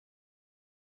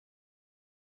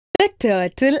The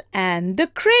Turtle and the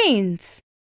Cranes.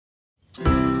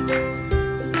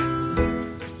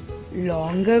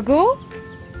 Long ago,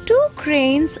 two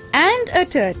cranes and a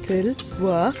turtle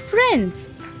were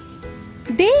friends.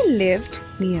 They lived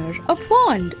near a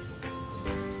pond.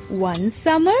 One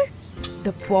summer,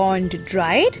 the pond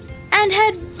dried and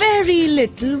had very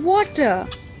little water.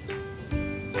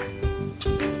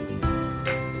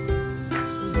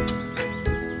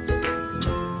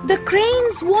 The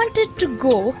cranes wanted to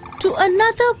go to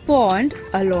another pond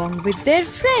along with their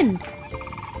friend.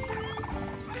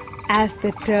 As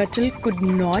the turtle could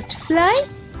not fly,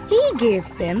 he gave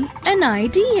them an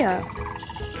idea.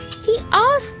 He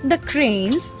asked the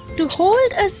cranes to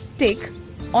hold a stick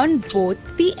on both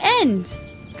the ends.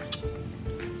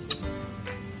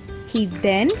 He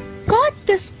then caught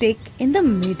the stick in the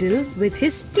middle with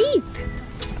his teeth.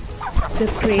 The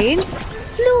cranes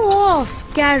flew off,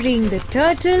 carrying the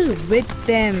turtle with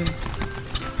them.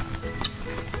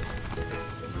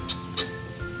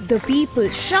 The people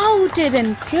shouted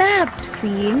and clapped,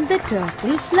 seeing the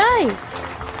turtle fly.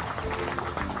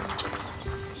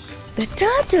 The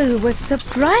turtle was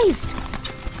surprised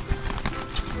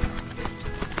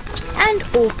and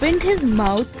opened his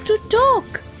mouth to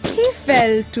talk. He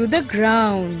fell to the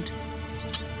ground.